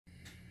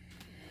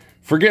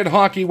Forget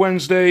Hockey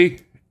Wednesday.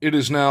 It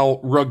is now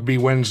Rugby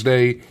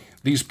Wednesday.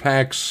 These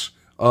packs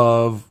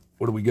of,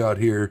 what do we got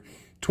here?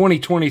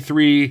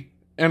 2023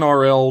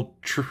 NRL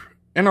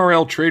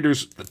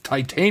Traders, the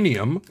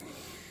Titanium,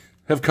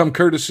 have come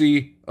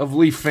courtesy of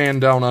Leaf Fan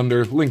Down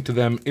Under. Link to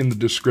them in the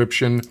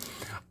description.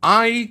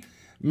 I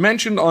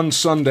mentioned on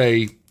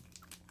Sunday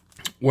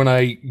when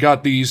I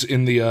got these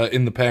in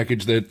the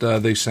package that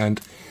they sent,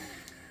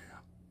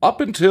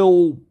 up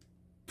until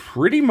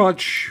pretty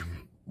much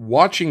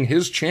watching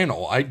his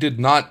channel, I did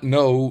not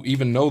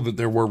even know that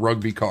there were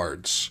rugby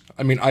cards.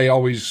 I mean, I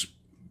always,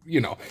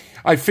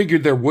 I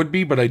figured there would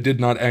be, but I did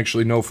not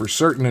actually know for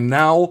certain. And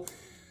now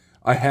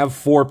I have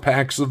 4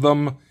 packs of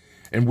them,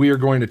 and we are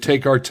going to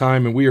take our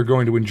time and we are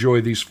going to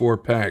enjoy these 4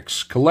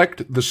 packs.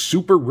 Collect the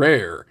super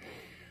rare,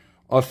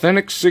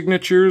 authentic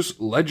signatures,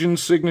 legend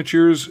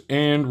signatures,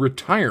 and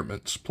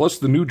retirements, plus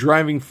the new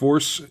driving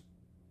force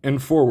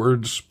and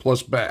forwards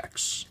plus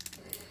backs.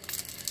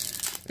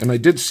 And I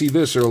did see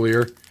this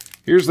earlier.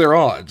 Here's their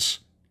odds.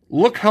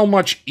 Look how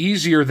much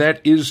easier that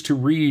is to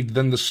read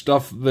than the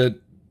stuff that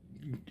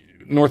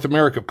North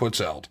America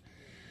puts out.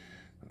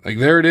 Like,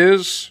 there it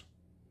is.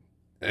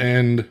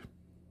 And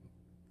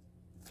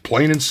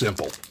plain and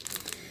simple.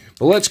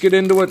 But let's get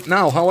into it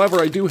now.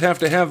 However, I do have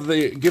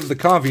to give the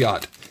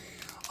caveat.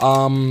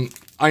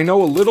 I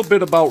know a little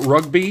bit about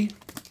rugby.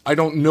 I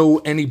don't know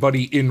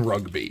anybody in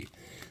rugby.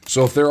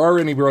 So if there are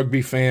any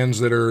rugby fans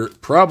that are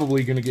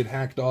probably going to get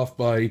hacked off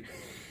by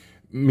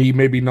me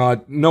maybe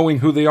not knowing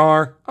who they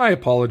are, I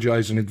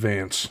apologize in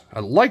advance.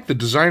 I like the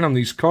design on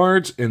these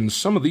cards, and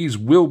some of these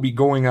will be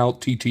going out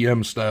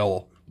TTM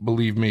style,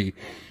 believe me.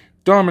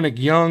 Dominic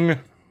Young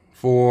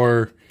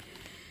for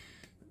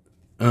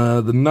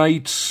the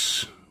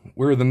Knights.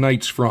 Where are the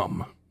Knights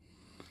from?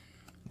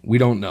 We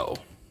don't know.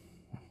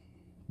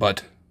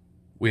 But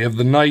we have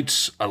the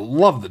Knights. I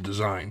love the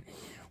design.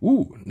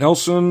 Ooh,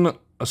 Nelson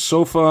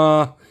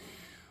Asofa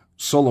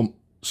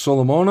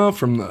Solomona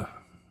from the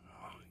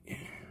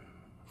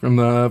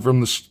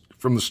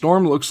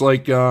Storm. Looks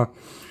like gonna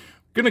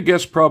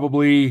guess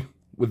probably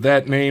with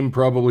that name,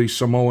 probably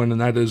Samoan,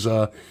 and that is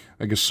I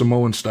guess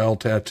Samoan style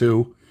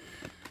tattoo.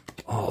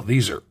 Oh,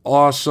 these are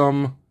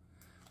awesome.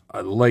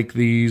 I like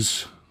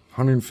these.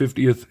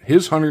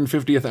 His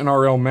 150th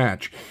NRL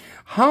match.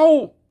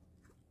 How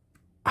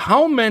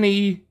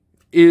many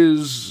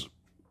is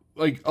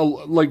like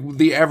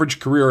the average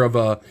career of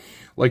an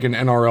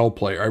NRL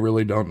player? I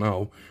really don't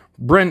know.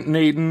 Brent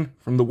Naden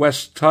from the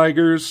West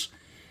Tigers.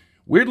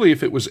 Weirdly,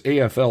 if it was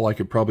AFL, I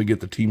could probably get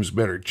the teams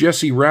better.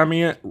 Jesse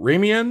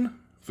Ramian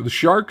for the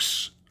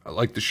Sharks. I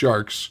like the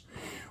Sharks.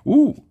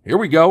 Ooh, here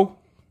we go.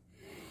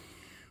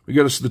 We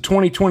got us the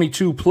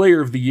 2022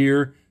 Player of the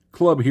Year,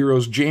 Club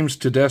Heroes, James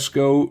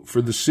Tedesco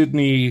for the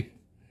Sydney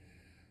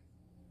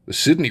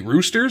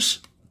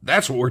Roosters.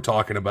 That's what we're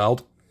talking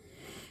about.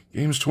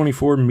 Games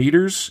 24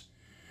 meters.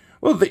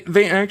 Well, do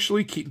they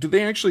actually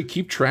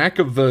keep track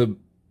of the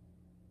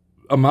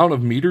amount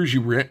of meters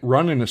you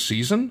run in a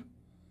season?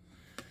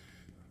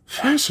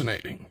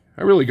 Fascinating.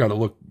 I really got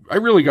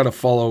to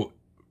follow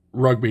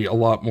rugby a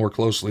lot more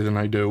closely than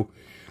I do.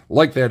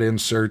 Like that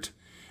insert.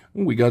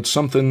 We got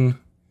something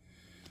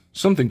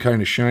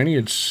kind of shiny.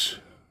 It's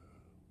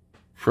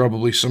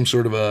probably some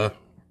sort of a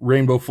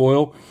rainbow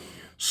foil.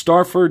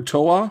 Starford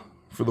Toa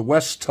for the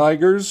West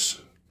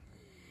Tigers.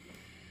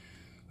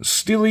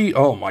 Steely,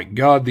 oh my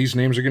god, these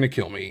names are going to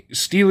kill me.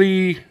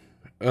 Steely,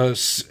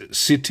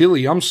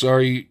 Sitili, I'm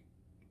sorry,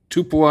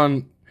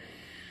 Tupuania.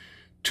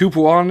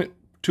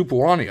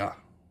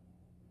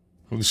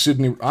 The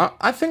Sydney,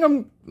 I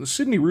think the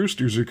Sydney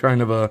Roosters are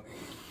kind of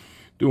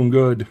doing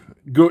good.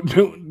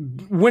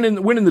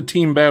 Winning the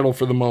team battle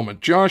for the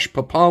moment. Josh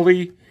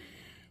Papali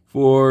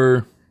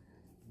for,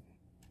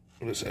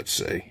 what does that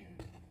say?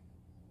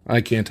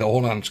 I can't tell.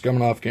 Hold on, it's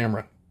coming off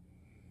camera.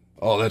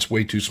 Oh, that's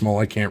way too small.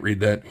 I can't read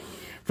that.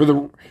 For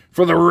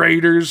the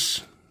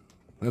Raiders,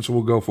 that's what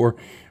we'll go for.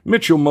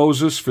 Mitchell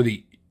Moses for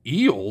the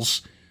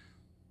Eels.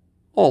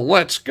 Oh,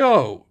 let's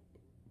go.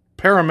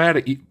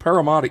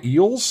 Parramatta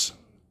Eels.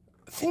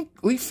 I think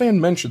Leaf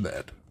Fan mentioned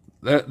that.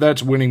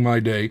 That's winning my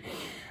day.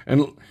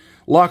 And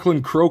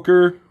Lachlan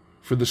Croker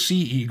for the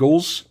Sea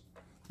Eagles.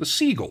 The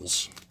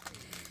Seagulls.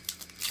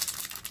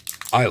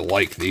 I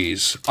like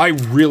these. I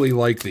really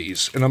like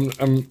these. And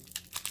I'm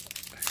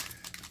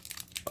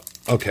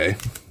okay.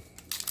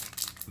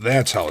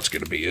 That's how it's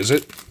going to be, is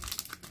it?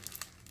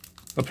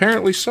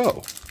 Apparently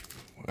so.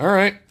 All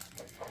right.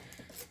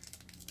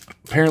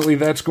 Apparently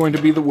that's going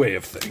to be the way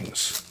of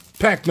things.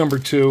 Pack number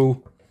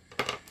 2.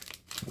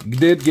 We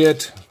did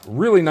get a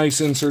really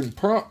nice insert.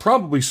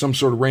 Probably some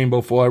sort of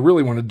rainbow foil. I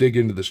really want to dig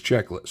into this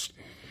checklist.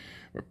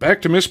 We're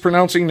back to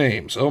mispronouncing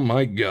names. Oh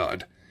my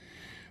god.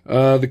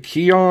 The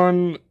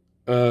Keon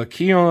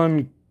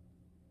Kalua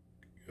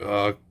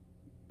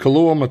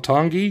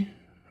Matangi.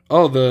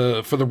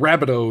 Oh, for the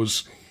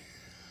Rabbitohs.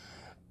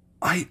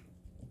 I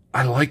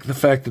like the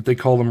fact that they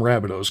call them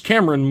Rabbitohs.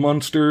 Cameron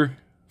Munster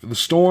for the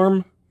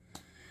Storm.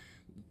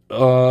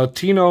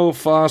 Tino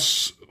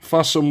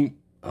Fossum.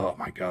 Oh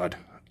my god.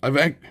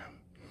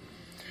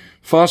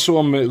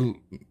 Faso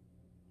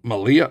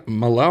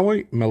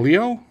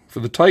Malio for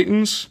the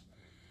Titans.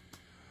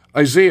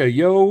 Isaiah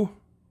Yo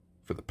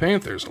for the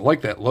Panthers. I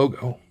like that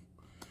logo.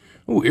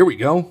 Oh, here we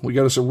go. We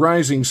got us a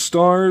Rising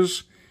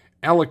Stars.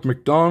 Alec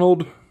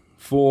McDonald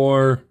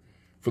for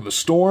the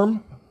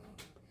Storm.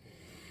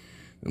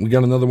 And we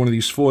got another one of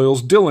these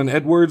foils. Dylan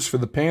Edwards for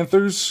the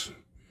Panthers.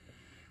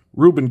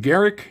 Ruben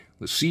Garrick,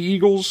 the Sea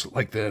Eagles.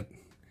 Like that.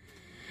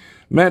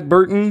 Matt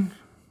Burton.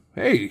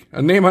 Hey,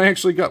 a name I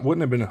actually got.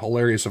 Wouldn't have been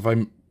hilarious if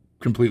I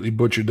completely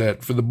butchered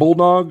that. For the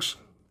Bulldogs.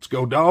 Let's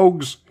go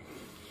Dogs.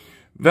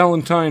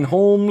 Valentine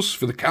Holmes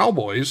for the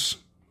Cowboys.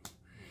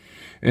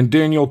 And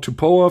Daniel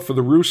Tupoa for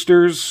the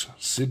Roosters.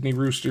 Sydney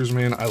Roosters,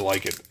 man, I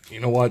like it.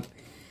 You know what?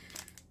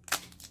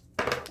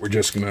 We're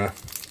just gonna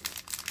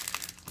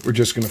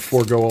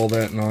forego all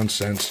that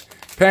nonsense.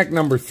 Pack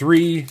number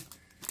 3.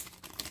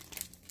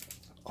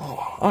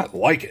 Oh, I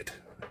like it.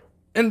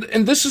 And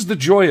this is the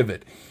joy of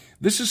it.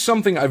 This is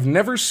something I've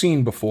never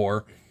seen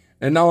before,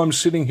 and now I'm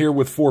sitting here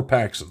with 4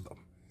 packs of them.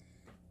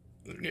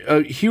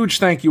 A huge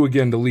thank you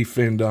again to Leaf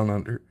Fan Down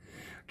Under.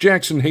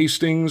 Jackson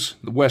Hastings,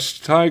 the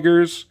West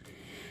Tigers.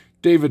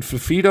 David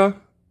Fifita.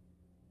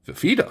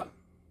 Fifita?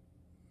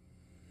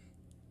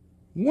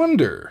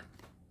 Wonder.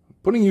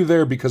 Putting you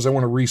there because I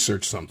want to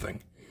research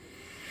something.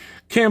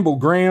 Campbell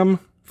Graham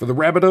for the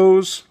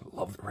Rabbitohs.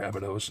 Love the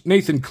Rabbitohs.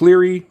 Nathan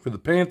Cleary for the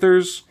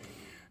Panthers.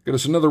 Got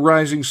us another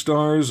Rising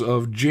Stars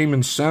of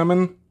Jamin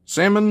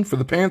Salmon for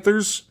the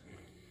Panthers.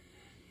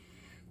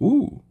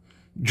 Ooh.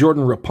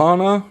 Jordan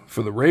Rapana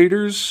for the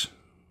Raiders.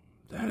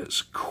 That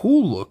is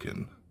cool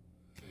looking.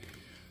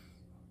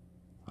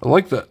 I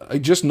like that. I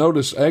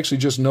actually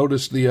just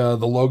noticed the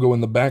logo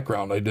in the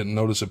background. I didn't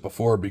notice it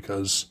before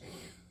because...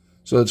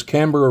 So it's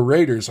Canberra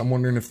Raiders. I'm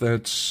wondering if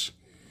that's...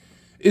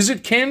 Is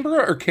it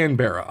Canberra or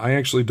Canberra? I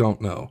actually don't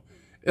know.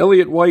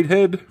 Elliot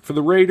Whitehead for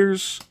the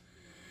Raiders.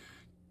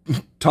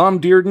 Tom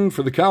Dearden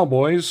for the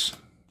Cowboys.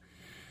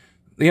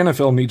 The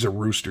NFL needs a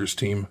Roosters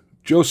team.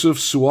 Joseph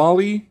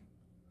Suali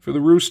for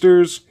the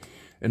Roosters.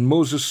 And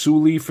Moses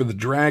Suli for the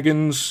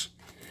Dragons.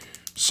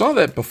 Saw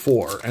that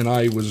before, and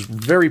I was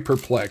very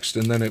perplexed,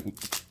 and then it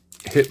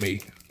hit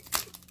me.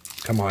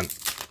 Come on.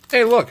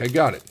 Hey, look, I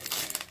got it.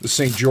 The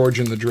St. George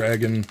and the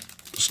Dragon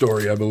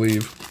story, I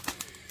believe.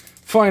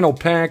 Final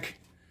pack,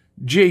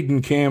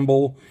 Jaden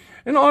Campbell.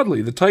 And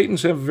oddly, the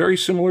Titans have very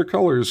similar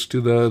colors to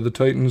the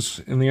Titans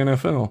in the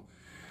NFL.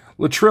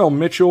 Latrell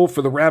Mitchell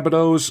for the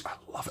Rabbitohs. I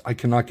love it. I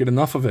cannot get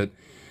enough of it.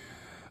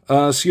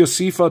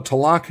 Siosifa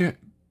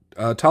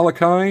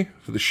Talakai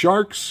for the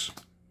Sharks.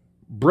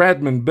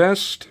 Bradman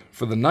Best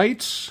for the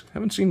Knights.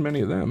 Haven't seen many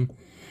of them.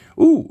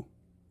 Ooh,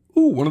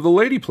 one of the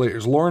lady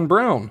players, Lauren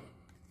Brown.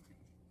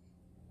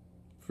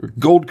 For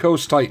Gold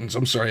Coast Titans.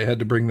 I'm sorry, I had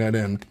to bring that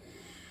in.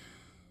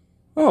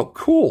 Oh,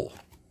 cool.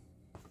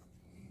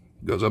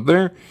 Goes up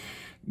there.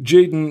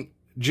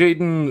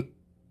 Jaden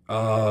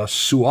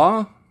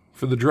Sua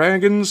for the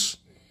Dragons.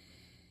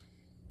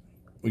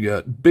 We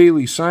got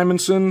Bailey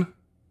Simonson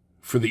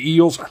for the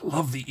Eels. I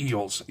love the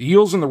Eels.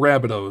 Eels and the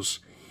Rabbitohs.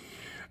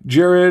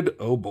 Jared,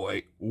 oh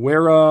boy,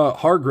 Wera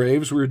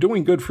Hargraves. We were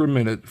doing good for a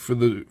minute for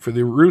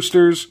the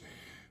Roosters.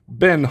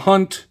 Ben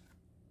Hunt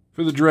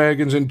for the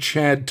Dragons and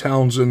Chad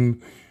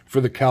Townsend for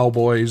the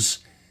Cowboys.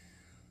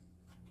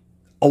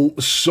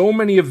 So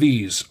many of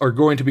these are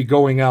going to be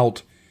going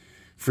out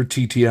for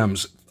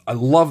TTMs. I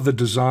love the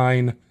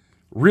design.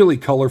 Really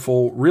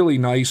colorful, really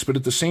nice, but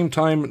at the same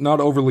time, not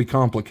overly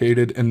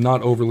complicated and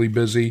not overly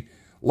busy.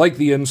 Like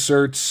the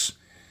inserts.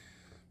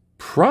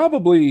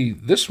 Probably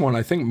this one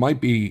I think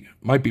might be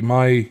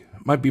my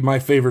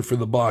favorite for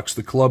the box,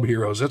 the Club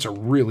Heroes. That's a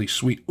really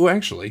sweet. Oh,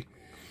 actually,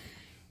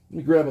 let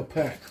me grab a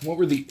pack. What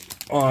were the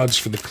odds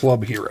for the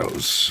Club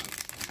Heroes?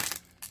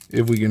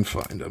 If we can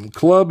find them.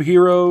 Club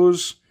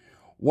Heroes,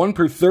 1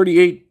 per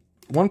 38,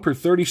 1 per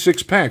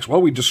 36 packs.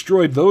 Well, we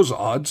destroyed those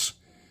odds.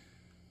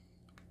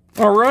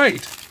 All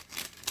right.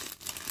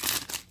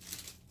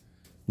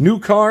 New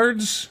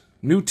cards.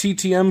 New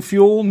TTM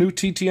fuel, new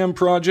TTM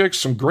projects,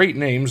 some great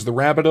names. The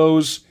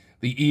Rabbitohs,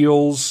 the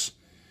Eels.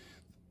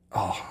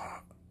 Oh,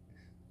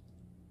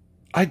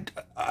 I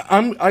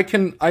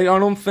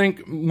don't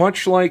think,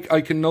 much like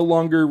I can no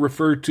longer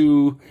refer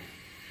to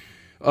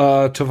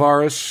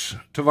Tavares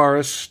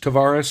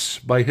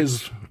by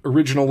his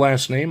original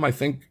last name. I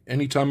think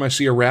anytime I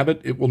see a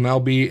rabbit, it will now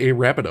be a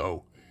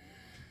Rabbitoh.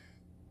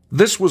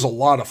 This was a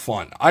lot of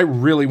fun. I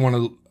really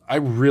want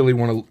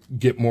to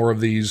get more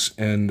of these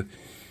and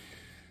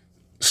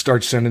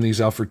start sending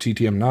these out for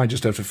TTM. Now I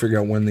just have to figure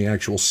out when the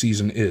actual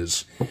season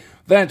is.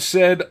 That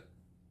said,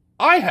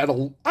 I had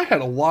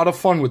a lot of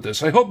fun with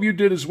this. I hope you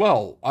did as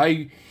well.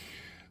 I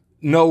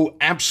know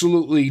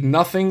absolutely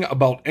nothing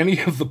about any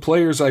of the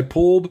players I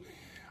pulled.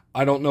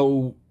 I don't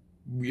know,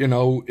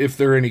 if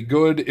they're any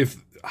good,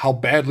 how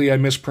badly I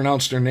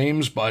mispronounced their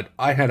names, but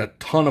I had a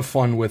ton of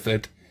fun with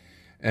it.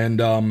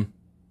 And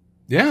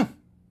yeah,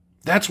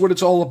 that's what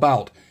it's all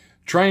about.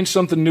 trying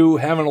something new,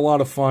 having a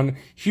lot of fun.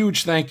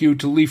 Huge thank you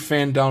to Leaf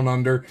Fan Down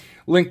Under.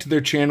 Link to their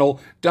channel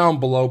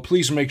down below.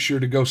 Please make sure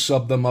to go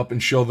sub them up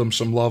and show them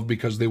some love,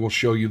 because they will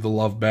show you the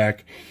love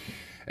back.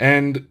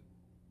 And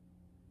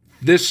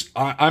this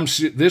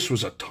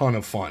was a ton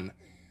of fun.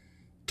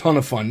 Ton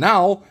of fun.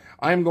 Now,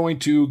 I'm going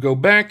to go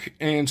back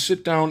and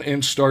sit down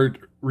and start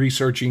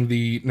researching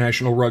the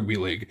National Rugby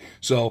League.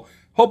 So,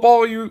 hope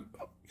all of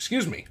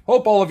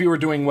you are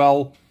doing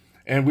well,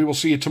 and we will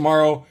see you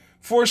tomorrow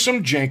for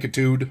some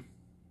Jankitude.